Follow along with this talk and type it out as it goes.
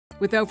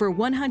With over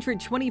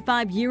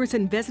 125 years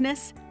in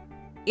business,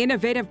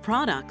 innovative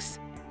products,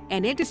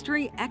 and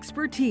industry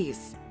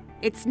expertise,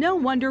 it's no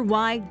wonder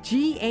why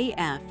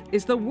GAF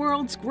is the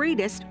world's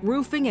greatest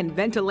roofing and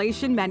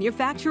ventilation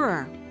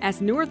manufacturer.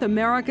 As North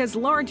America's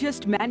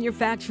largest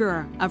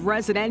manufacturer of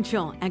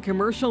residential and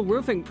commercial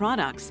roofing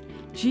products,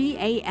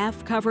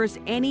 GAF covers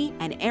any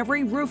and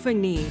every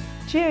roofing need.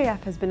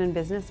 GAF has been in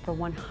business for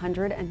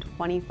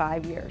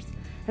 125 years,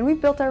 and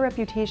we've built our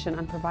reputation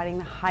on providing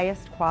the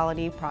highest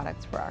quality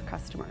products for our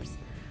customers.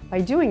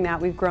 By doing that,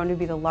 we've grown to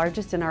be the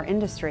largest in our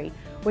industry,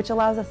 which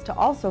allows us to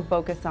also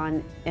focus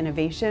on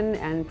innovation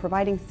and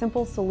providing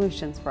simple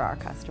solutions for our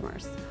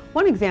customers.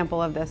 One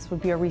example of this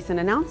would be a recent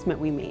announcement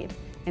we made.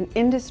 An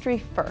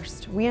industry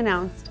first, we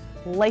announced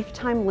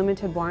lifetime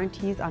limited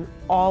warranties on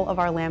all of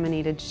our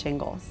laminated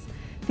shingles.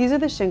 These are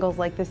the shingles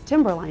like this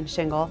Timberline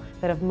shingle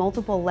that have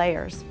multiple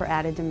layers for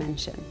added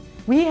dimension.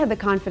 We had the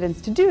confidence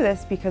to do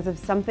this because of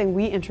something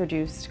we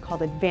introduced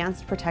called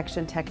advanced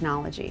protection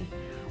technology.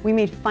 We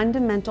made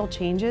fundamental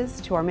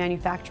changes to our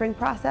manufacturing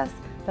process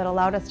that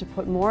allowed us to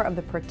put more of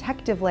the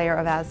protective layer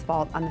of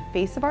asphalt on the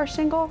face of our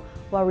shingle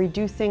while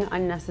reducing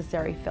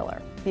unnecessary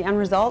filler. The end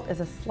result is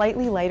a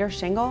slightly lighter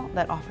shingle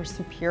that offers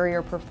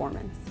superior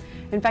performance.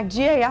 In fact,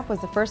 GAF was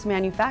the first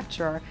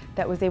manufacturer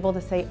that was able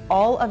to say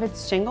all of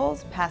its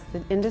shingles passed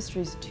the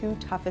industry's 2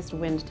 toughest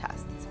wind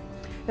tests.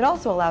 It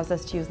also allows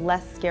us to use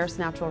less scarce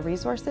natural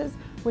resources,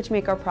 which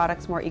make our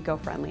products more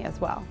eco-friendly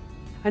as well.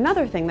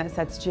 Another thing that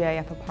sets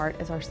GAF apart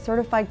is our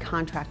certified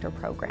contractor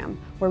program,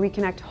 where we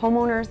connect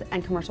homeowners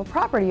and commercial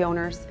property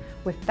owners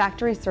with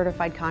factory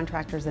certified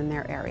contractors in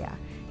their area.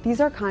 These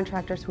are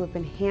contractors who have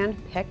been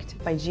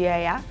hand-picked by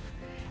GAF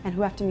and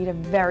who have to meet a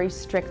very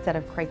strict set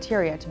of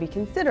criteria to be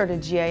considered a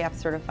GAF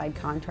certified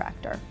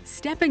contractor.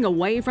 Stepping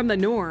away from the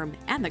norm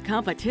and the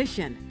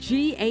competition,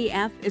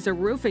 GAF is a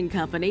roofing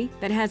company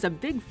that has a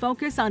big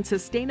focus on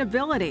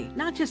sustainability,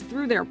 not just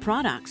through their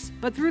products,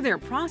 but through their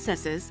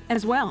processes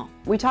as well.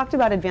 We talked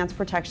about advanced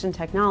protection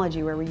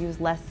technology where we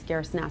use less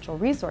scarce natural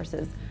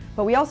resources,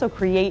 but we also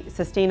create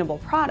sustainable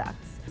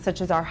products,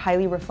 such as our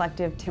highly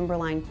reflective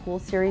Timberline Cool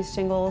Series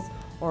shingles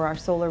or our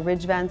solar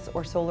ridge vents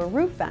or solar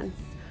roof vents.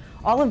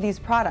 All of these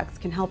products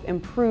can help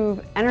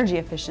improve energy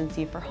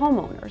efficiency for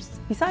homeowners.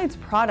 Besides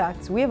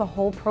products, we have a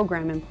whole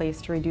program in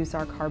place to reduce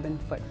our carbon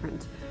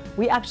footprint.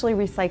 We actually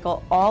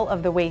recycle all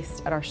of the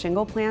waste at our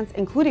shingle plants,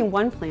 including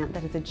one plant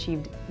that has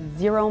achieved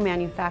zero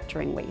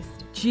manufacturing waste.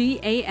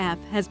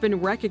 GAF has been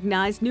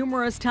recognized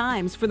numerous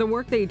times for the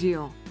work they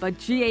do, but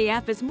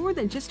GAF is more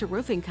than just a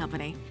roofing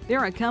company.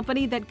 They're a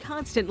company that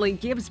constantly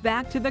gives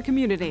back to the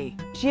community.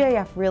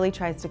 GAF really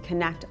tries to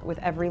connect with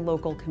every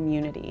local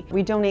community.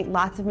 We donate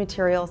lots of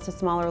materials to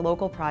smaller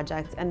local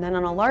projects, and then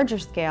on a larger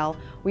scale,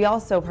 we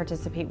also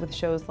participate with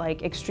shows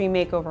like Extreme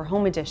Makeover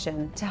Home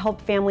Edition to help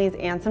families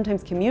and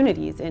sometimes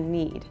communities in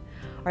need.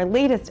 Our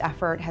latest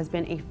effort has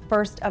been a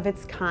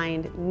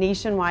first-of-its-kind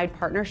nationwide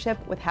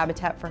partnership with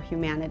Habitat for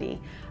Humanity.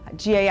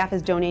 GAF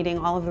is donating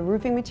all of the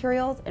roofing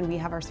materials, and we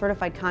have our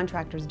certified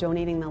contractors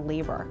donating the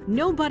labor.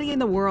 Nobody in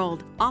the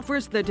world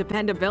offers the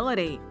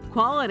dependability,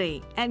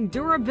 quality, and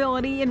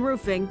durability in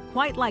roofing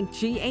quite like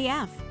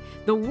GAF,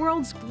 the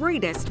world's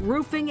greatest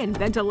roofing and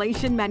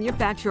ventilation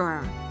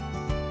manufacturer.